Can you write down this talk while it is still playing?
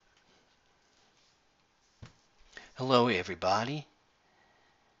Hello, everybody.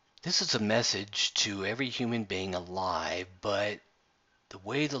 This is a message to every human being alive, but the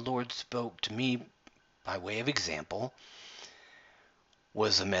way the Lord spoke to me by way of example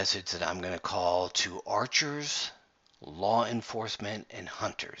was a message that I'm going to call to archers, law enforcement, and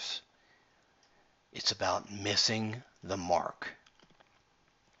hunters. It's about missing the mark,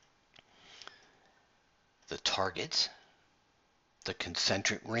 the target, the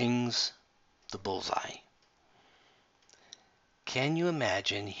concentric rings, the bullseye. Can you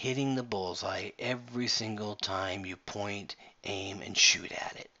imagine hitting the bullseye every single time you point, aim, and shoot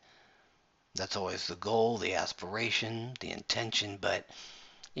at it? That's always the goal, the aspiration, the intention, but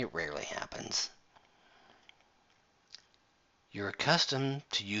it rarely happens. You're accustomed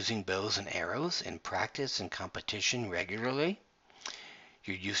to using bows and arrows in practice and competition regularly.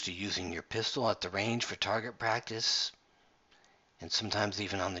 You're used to using your pistol at the range for target practice and sometimes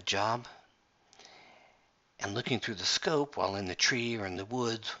even on the job. And looking through the scope while in the tree or in the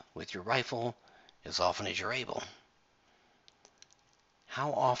woods with your rifle as often as you're able.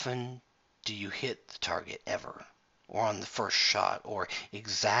 How often do you hit the target ever? Or on the first shot, or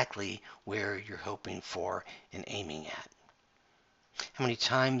exactly where you're hoping for and aiming at? How many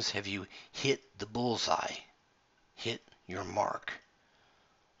times have you hit the bullseye, hit your mark?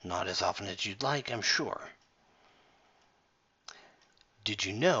 Not as often as you'd like, I'm sure. Did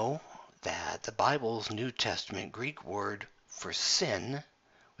you know that the Bible's New Testament Greek word for sin,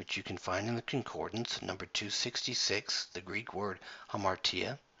 which you can find in the concordance, number 266, the Greek word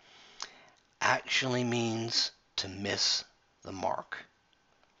hamartia, actually means to miss the mark?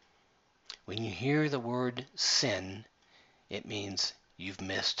 When you hear the word sin, it means you've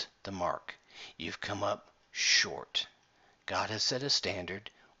missed the mark. You've come up short. God has set a standard,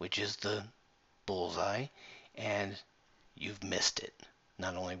 which is the bullseye, and you've missed it.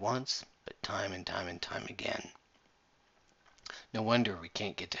 Not only once, but time and time and time again. No wonder we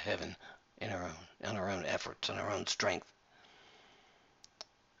can't get to heaven on our own efforts, on our own strength.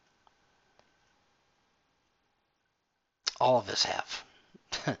 All of us have.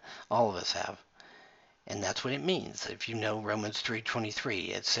 All of us have. And that's what it means. If you know Romans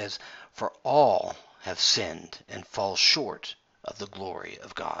 3:23, it says, "For all have sinned and fall short of the glory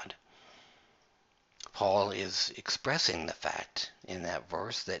of God." Paul is expressing the fact in that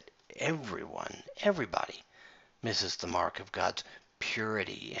verse that everybody misses the mark of God's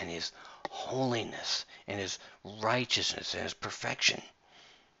purity and his holiness and his righteousness and his perfection.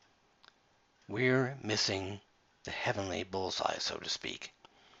 We're missing the heavenly bullseye, so to speak.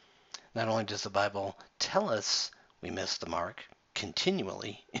 Not only does the Bible tell us we miss the mark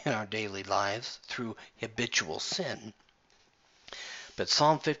continually in our daily lives through habitual sin, but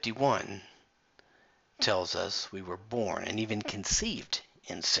Psalm 51 tells us we were born and even conceived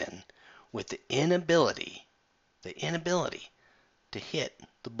in sin with the inability to hit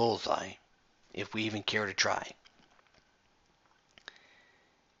the bullseye if we even care to try.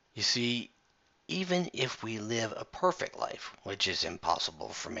 You see, even if we live a perfect life, which is impossible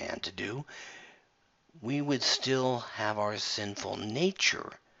for man to do, we would still have our sinful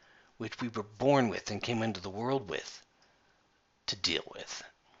nature, which we were born with and came into the world with, to deal with.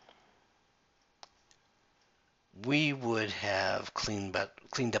 We would have cleaned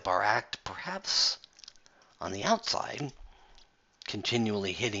up our act, perhaps on the outside,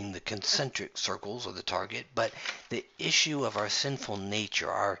 continually hitting the concentric circles of the target, but the issue of our sinful nature,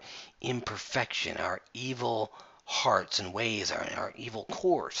 our imperfection, our evil hearts and ways, our evil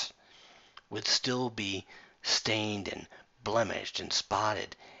course, would still be stained and blemished and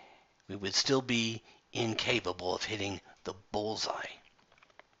spotted. We would still be incapable of hitting the bullseye.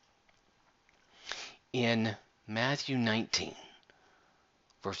 In Matthew 19,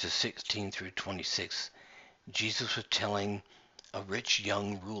 verses 16 through 26, Jesus was telling a rich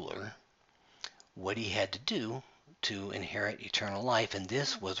young ruler what he had to do to inherit eternal life, and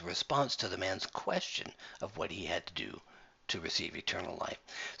this was a response to the man's question of what he had to do to receive eternal life.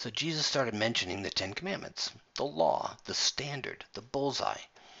 So Jesus started mentioning the Ten Commandments, the law, the standard, the bullseye.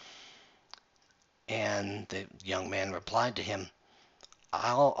 And the young man replied to him,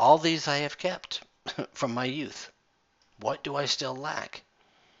 all these I have kept from my youth. What do I still lack?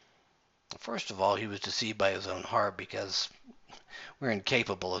 First of all, he was deceived by his own heart, because we're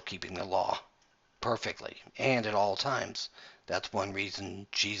incapable of keeping the law perfectly and at all times. That's one reason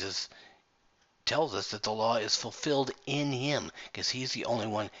Jesus tells us that the law is fulfilled in him, because he's the only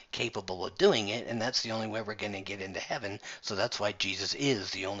one capable of doing it, and that's the only way we're going to get into heaven. So that's why Jesus is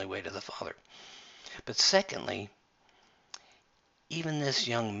the only way to the Father. But secondly, even this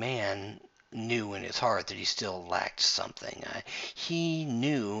young man knew in his heart that he still lacked something. He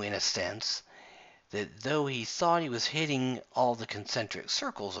knew, in a sense, that though he thought he was hitting all the concentric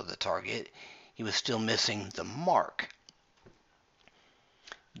circles of the target, he was still missing the mark.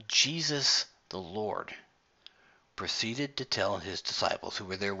 Jesus the Lord proceeded to tell his disciples, who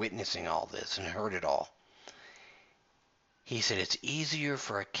were there witnessing all this and heard it all, he said, it's easier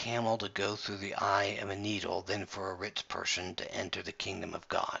for a camel to go through the eye of a needle than for a rich person to enter the kingdom of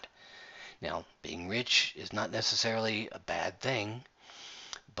God. Now, being rich is not necessarily a bad thing,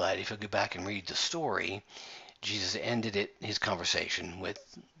 but if you go back and read the story, Jesus ended his conversation with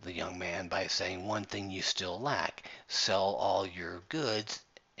the young man by saying, one thing you still lack, sell all your goods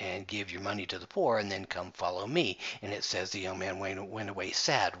and give your money to the poor, and then come follow me. And it says the young man went away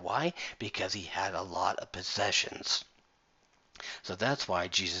sad. Why? Because he had a lot of possessions. So that's why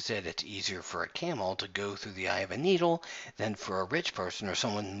Jesus said it's easier for a camel to go through the eye of a needle than for a rich person or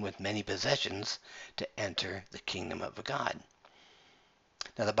someone with many possessions to enter the kingdom of God.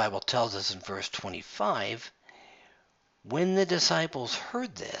 Now the Bible tells us in verse 25, when the disciples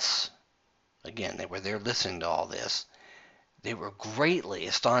heard this, again, they were there listening to all this, they were greatly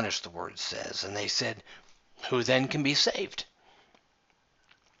astonished, the word says, and they said, who then can be saved?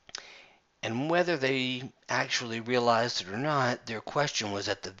 And whether they actually realized it or not, their question was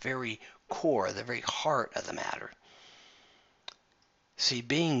at the very core, the very heart of the matter. See,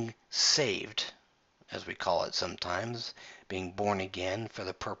 being saved, as we call it sometimes, being born again for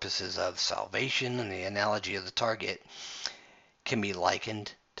the purposes of salvation and the analogy of the target, can be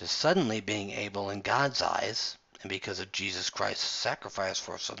likened to suddenly being able in God's eyes, and because of Jesus Christ's sacrifice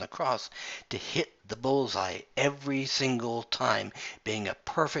for us on the cross, to hit the bullseye every single time, being a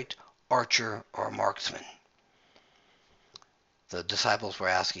perfect archer or marksman. The disciples were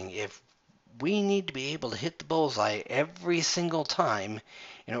asking, if we need to be able to hit the bullseye every single time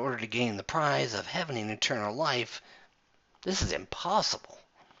in order to gain the prize of heaven and eternal life, this is impossible.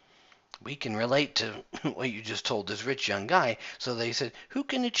 We can relate to what you just told this rich young guy. So they said, who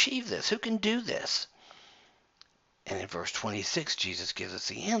can achieve this? Who can do this? And in verse 26, Jesus gives us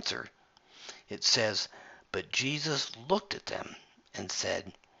the answer. It says, but Jesus looked at them and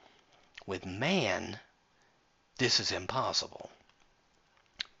said, with man, this is impossible.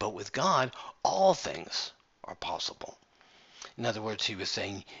 But with God, all things are possible. In other words, he was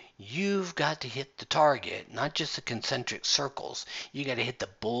saying, you've got to hit the target, not just the concentric circles. You got to hit the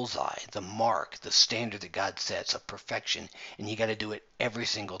bullseye, the mark, the standard that God sets of perfection, and you got to do it every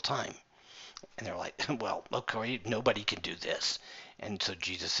single time. And they're like, well, okay, nobody can do this. And so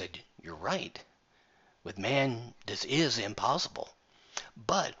Jesus said, you're right. With man, this is impossible.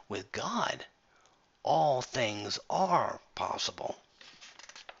 But with God, all things are possible.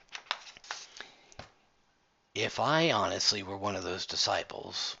 If I honestly were one of those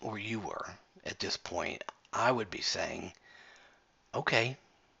disciples, or you were at this point, I would be saying, okay,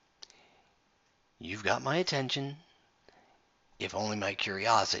 you've got my attention, if only my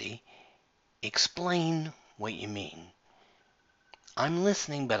curiosity. Explain what you mean. I'm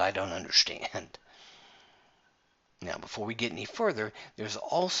listening, but I don't understand. Now, before we get any further, there's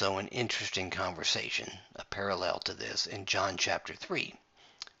also an interesting conversation, a parallel to this, in John chapter 3,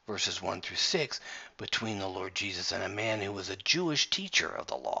 verses 1 through 6, between the Lord Jesus and a man who was a Jewish teacher of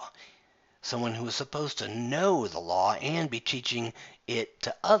the law, someone who was supposed to know the law and be teaching it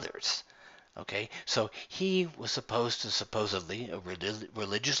to others. Okay, so he was supposedly a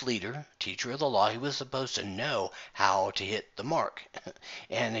religious leader, teacher of the law. He was supposed to know how to hit the mark.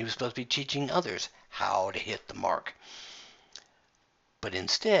 And he was supposed to be teaching others how to hit the mark. But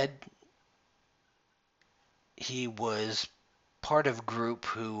instead, he was part of a group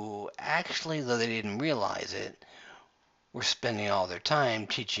who actually, though they didn't realize it, were spending all their time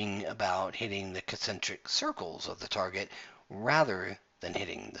teaching about hitting the concentric circles of the target rather than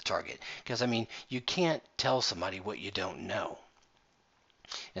hitting the target. Because, I mean, you can't tell somebody what you don't know.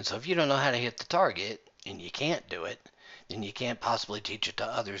 And so if you don't know how to hit the target, and you can't do it, then you can't possibly teach it to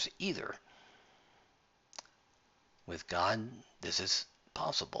others either. With God, this is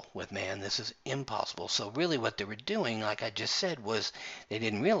possible. With man, this is impossible. So really what they were doing, like I just said, was they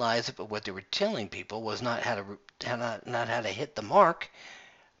didn't realize it, but what they were telling people was not how to hit the mark,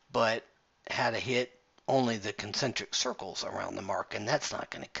 but how to hit only the concentric circles around the mark, and that's not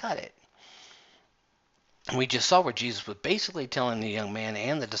going to cut it. And we just saw where Jesus was basically telling the young man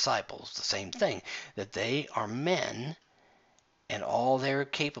and the disciples the same thing, that they are men, and all they're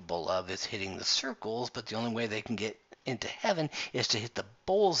capable of is hitting the circles, but the only way they can get into heaven is to hit the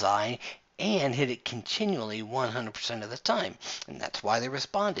bullseye and hit it continually 100% of the time. And that's why they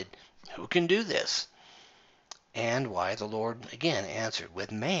responded, who can do this? And why the Lord again answered,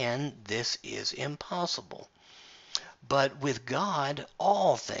 with man this is impossible. But with God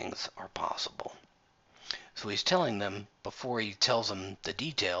all things are possible. So he's telling them, before he tells them the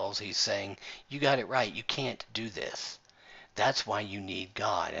details, he's saying, you got it right. You can't do this. That's why you need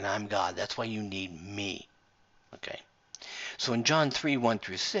God, and I'm God. That's why you need me. Okay. So in John 3, 1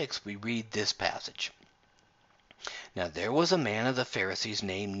 through 6, we read this passage. Now there was a man of the Pharisees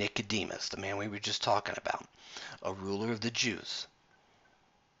named Nicodemus, the man we were just talking about, a ruler of the Jews.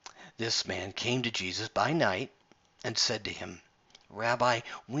 This man came to Jesus by night and said to him, Rabbi,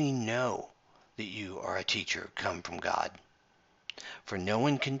 we know that you are a teacher come from God. For no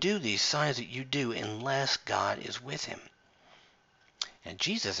one can do these signs that you do unless God is with him. And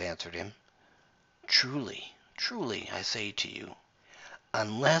Jesus answered him, Truly, truly, I say to you,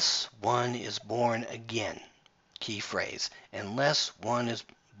 unless one is born again, key phrase, unless one is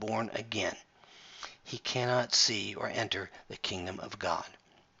born again, he cannot see or enter the kingdom of God.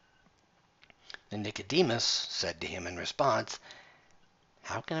 And Nicodemus said to him in response,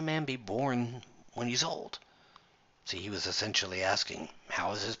 How can a man be born when he's old? See, he was essentially asking,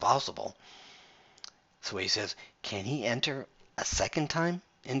 how is this possible? So he says, can he enter a second time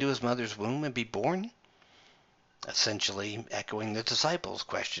into his mother's womb and be born? Essentially echoing the disciples'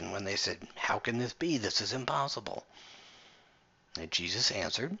 question when they said, how can this be? This is impossible. And Jesus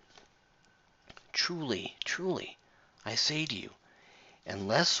answered, Truly, truly, I say to you,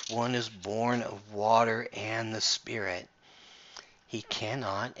 unless one is born of water and the Spirit, he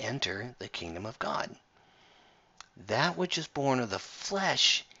cannot enter the kingdom of God. That which is born of the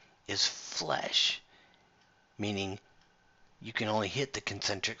flesh is flesh, meaning you can only hit the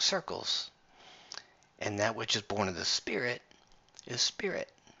concentric circles. And that which is born of the Spirit is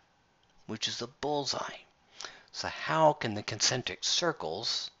spirit, which is the bullseye. So how can the concentric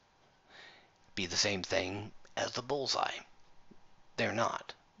circles be the same thing as the bullseye? They're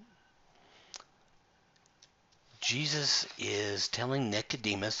not. Jesus is telling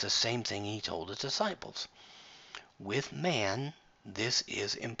Nicodemus the same thing he told his disciples. With man, this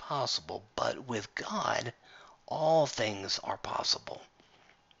is impossible, but with God, all things are possible.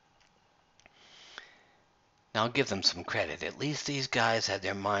 Now, I'll give them some credit. At least these guys had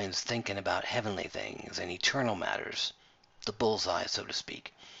their minds thinking about heavenly things and eternal matters, the bullseye, so to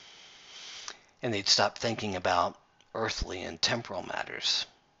speak. And they'd stop thinking about earthly and temporal matters,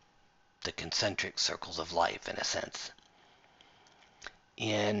 the concentric circles of life, in a sense.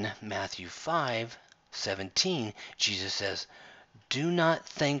 In Matthew 5:17, Jesus says, Do not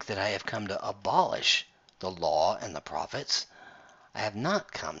think that I have come to abolish the law and the prophets. I have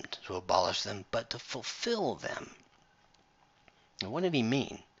not come to abolish them, but to fulfill them. Now, what did he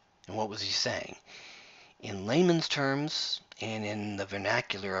mean? And what was he saying? In layman's terms, and in the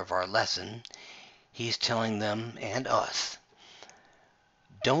vernacular of our lesson, he's telling them and us,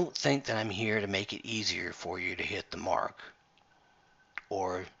 don't think that I'm here to make it easier for you to hit the mark,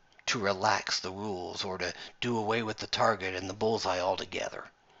 or to relax the rules, or to do away with the target and the bullseye altogether.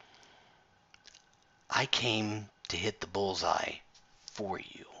 I came to hit the bullseye for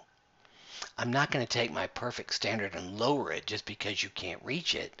you. I'm not going to take my perfect standard and lower it just because you can't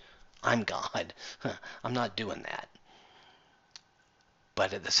reach it. I'm God. I'm not doing that.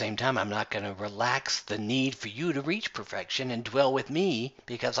 But at the same time, I'm not going to relax the need for you to reach perfection and dwell with me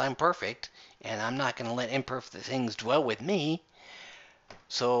because I'm perfect, and I'm not going to let imperfect things dwell with me.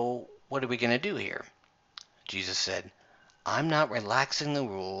 So what are we going to do here? Jesus said, I'm not relaxing the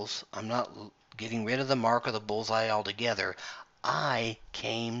rules. I'm not getting rid of the mark of the bullseye altogether. I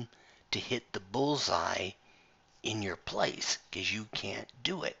came to hit the bullseye in your place because you can't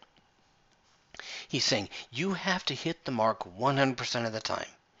do it. He's saying you have to hit the mark 100% of the time.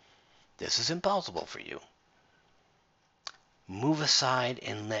 This is impossible for you. Move aside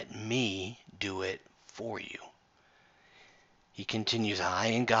and let me do it for you. He continues, I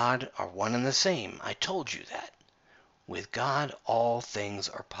and God are one and the same. I told you that. With God, all things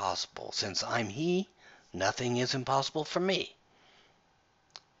are possible. Since I'm He, nothing is impossible for me.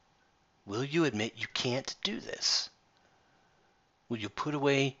 Will you admit you can't do this? Will you put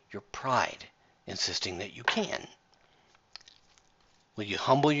away your pride, insisting that you can? Will you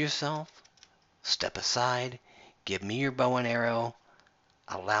humble yourself, step aside, give me your bow and arrow,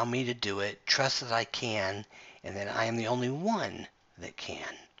 allow me to do it, trust that I can, and that I am the only one that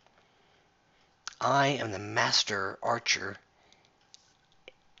can? I am the master archer,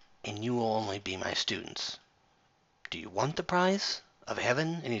 and you will only be my students. Do you want the prize of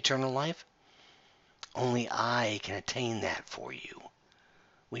heaven and eternal life? Only I can attain that for you.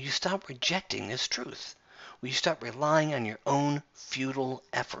 Will you stop rejecting this truth? Will you stop relying on your own futile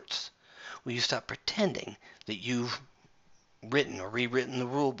efforts? Will you stop pretending that you've written or rewritten the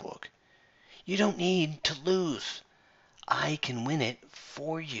rule book? You don't need to lose. I can win it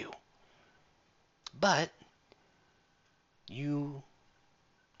for you. But you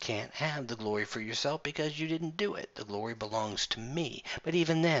can't have the glory for yourself because you didn't do it. The glory belongs to me. But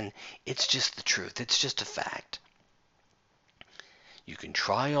even then, it's just the truth. It's just a fact. You can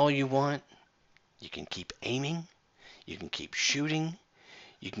try all you want. You can keep aiming. You can keep shooting.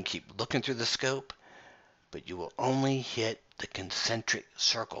 You can keep looking through the scope. But you will only hit the concentric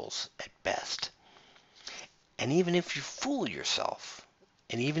circles at best. And even if you fool yourself,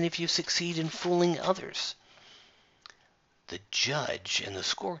 and even if you succeed in fooling others, the judge and the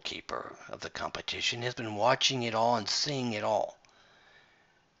scorekeeper of the competition has been watching it all and seeing it all.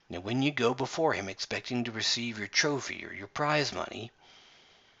 Now, when you go before him expecting to receive your trophy or your prize money,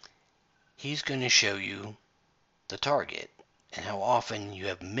 he's going to show you the target and how often you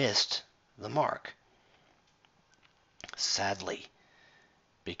have missed the mark. Sadly,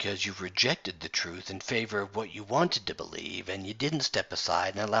 because you've rejected the truth in favor of what you wanted to believe and you didn't step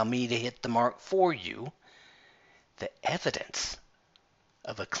aside and allow me to hit the mark for you, the evidence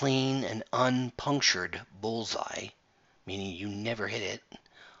of a clean and unpunctured bullseye, meaning you never hit it,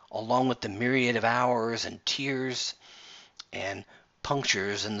 along with the myriad of hours and tears and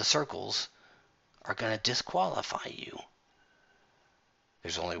punctures in the circles, are going to disqualify you.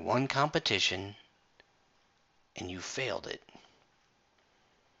 There's only one competition, and you failed it.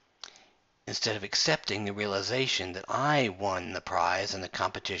 Instead of accepting the realization that I won the prize and the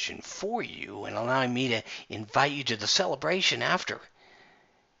competition for you and allowing me to invite you to the celebration after,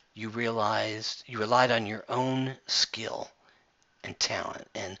 you realized you relied on your own skill and talent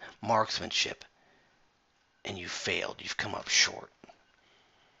and marksmanship, and you failed. You've come up short.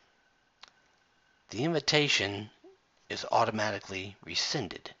 The invitation is automatically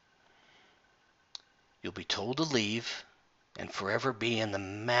rescinded. You'll be told to leave and forever be in the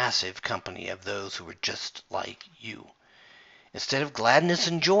massive company of those who were just like you. Instead of gladness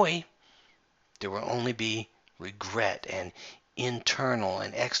and joy, there will only be regret and internal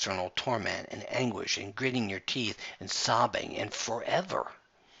and external torment and anguish and gritting your teeth and sobbing and forever.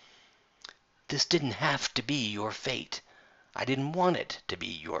 This didn't have to be your fate. I didn't want it to be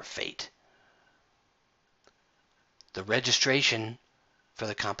your fate. The registration for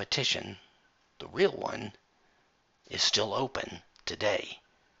the competition, the real one, is still open today.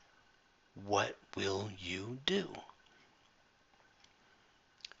 What will you do?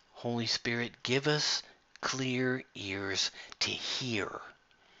 Holy Spirit, give us clear ears to hear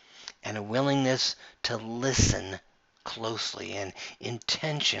and a willingness to listen closely and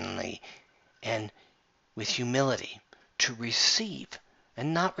intentionally and with humility to receive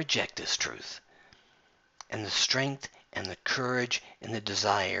and not reject this truth, and the strength and the courage and the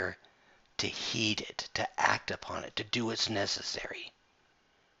desire to heed it, to act upon it, to do what's necessary.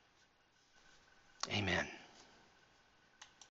 Amen.